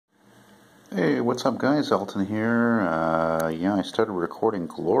Hey, what's up, guys? Elton here. Yeah, I started recording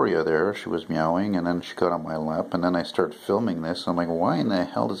Gloria there. She was meowing, and then she got on my lap, and then I started filming this. I'm like, why in the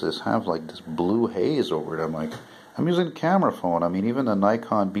hell does this have like this blue haze over it? I'm like, I'm using a camera phone. I mean, even the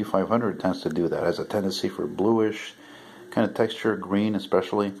Nikon B500 tends to do that. It has a tendency for bluish kind of texture, green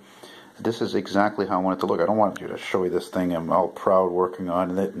especially. This is exactly how I want it to look. I don't want you to show you this thing I'm all proud working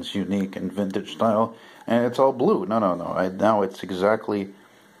on it. It's unique and vintage style, and it's all blue. No. Now it's exactly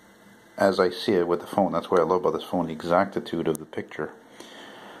as I see it with the phone. That's what I love about this phone, the exactitude of the picture.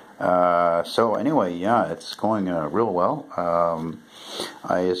 So anyway, yeah, it's going real well.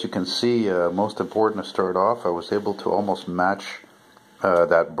 As you can see, most important to start off, I was able to almost match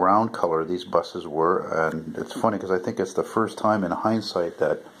that brown color these buses were, and it's funny because I think it's the first time in hindsight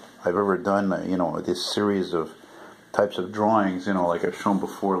that I've ever done, this series of types of drawings, like I've shown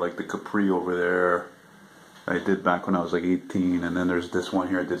before, like the Capri over there, I did back when I was like 18, and then there's this one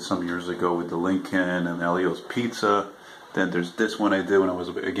here I did some years ago with the Lincoln and Elio's Pizza. Then there's this one I did when I was,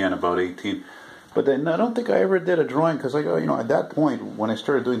 again, about 18. But then I don't think I ever did a drawing, because at that point, when I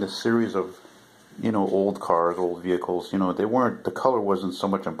started doing this series of, old cars, old vehicles, the color wasn't so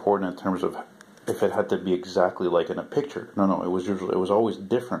much important in terms of if it had to be exactly like in a picture. No, it was always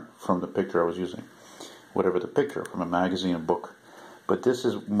different from the picture I was using. Whatever the picture, from a magazine, a book. But this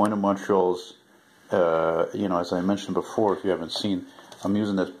is one of Montreal's, as I mentioned before, if you haven't seen, I'm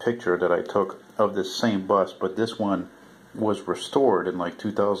using this picture that I took of this same bus, but this one was restored in like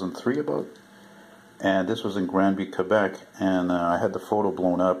 2003 about, and this was in Granby, Quebec, and I had the photo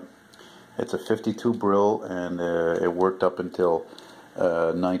blown up. It's a 52 Brill, and it worked up until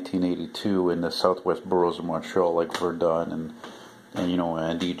 1982 in the southwest boroughs of Montreal, like Verdun and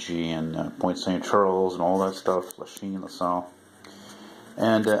DG and Point St. Charles and all that stuff, Lachine, Lasalle.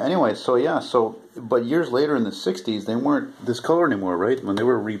 And anyway, but years later in the 60s, they weren't this color anymore, right? When they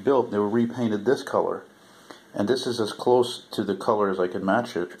were rebuilt, they were repainted this color. And this is as close to the color as I can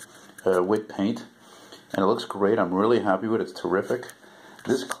match it with paint. And it looks great. I'm really happy with it. It's terrific.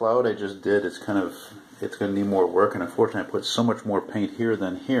 This cloud I just did, it's going to need more work. And unfortunately, I put so much more paint here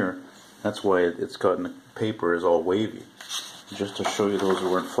than here. That's why it's gotten, the paper is all wavy. Just to show you those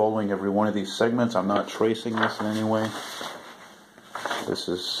who weren't following every one of these segments, I'm not tracing this in any way. This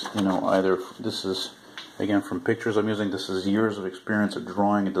is, this is, again, from pictures I'm using, this is years of experience at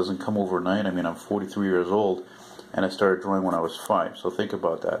drawing. It doesn't come overnight. I mean, I'm 43 years old, and I started drawing when I was 5. So think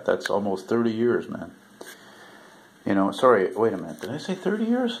about that. That's almost 30 years, man. Sorry, wait a minute. Did I say 30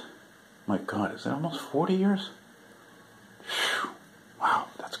 years? My God, is that almost 40 years? Whew. Wow,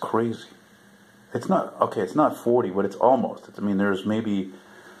 that's crazy. It's not 40, but it's almost. There's maybe,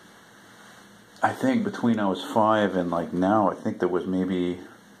 I think between I was 5 and like now, I think there was maybe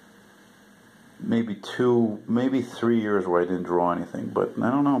 3 years where I didn't draw anything, but I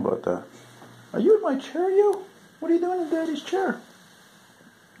don't know about that. Are you in my chair, you? What are you doing in Daddy's chair?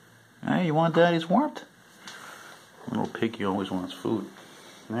 Hey, you want Daddy's warmth? Little piggy always wants food.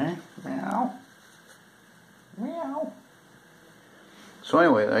 Eh? Meow. Meow. So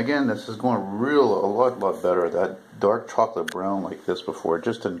anyway, again, this is going a lot better. That dark chocolate brown like this before, it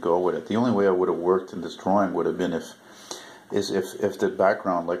just didn't go with it. The only way I would have worked in this drawing would have been if the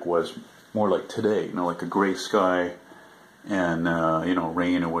background was more like today, like a gray sky and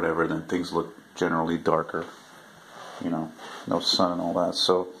rain or whatever. Then things look generally darker, no sun and all that.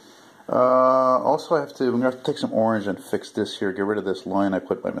 So also I'm gonna have to take some orange and fix this here. Get rid of this line I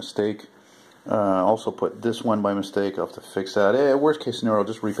put by mistake. Also put this one by mistake. I'll have to fix that. Worst case scenario, I'll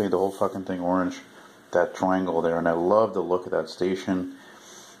just repaint the whole fucking thing orange. That triangle there, and I love the look of that station.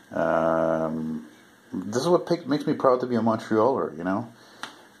 This is what makes me proud to be a Montrealer,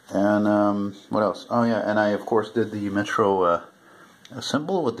 And what else? Oh yeah, and I of course did the Metro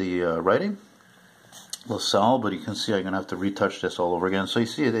symbol with the writing, Lasalle. But you can see I'm gonna have to retouch this all over again. So you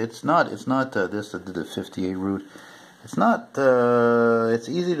see, it's not this that did the 58 route. It's not, it's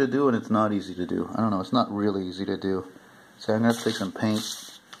easy to do and it's not easy to do. I don't know, it's not really easy to do. So I'm going to have to take some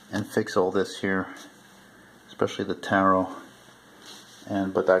paint and fix all this here, especially the taro.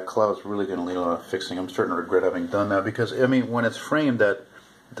 But that cloud's really going to need a lot of fixing. I'm starting to regret having done that because, when it's framed,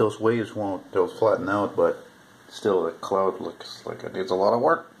 those waves they'll flatten out, but still the cloud looks like it needs a lot of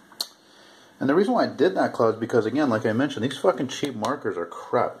work. And the reason why I did that cloud is because, again, like I mentioned, these fucking cheap markers are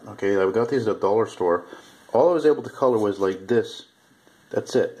crap. Okay, I got these at a dollar store. All I was able to color was like this.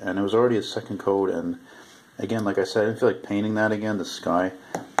 That's it. And it was already a second coat. And again, like I said, I didn't feel like painting that again, the sky.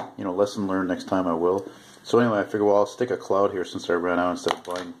 Lesson learned, next time I will. So anyway, I figured, well, I'll stick a cloud here since I ran out instead of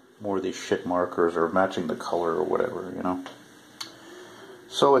buying more of these shit markers or matching the color or whatever,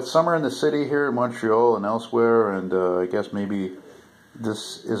 So it's summer in the city here in Montreal and elsewhere. And I guess maybe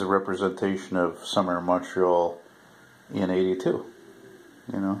this is a representation of summer in Montreal in '82.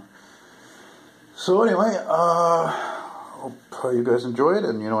 You know. So anyway, hope you guys enjoy it,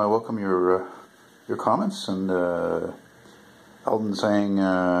 and I welcome your comments. And Eldon saying,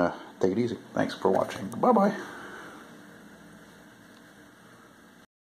 take it easy. Thanks for watching. Bye bye.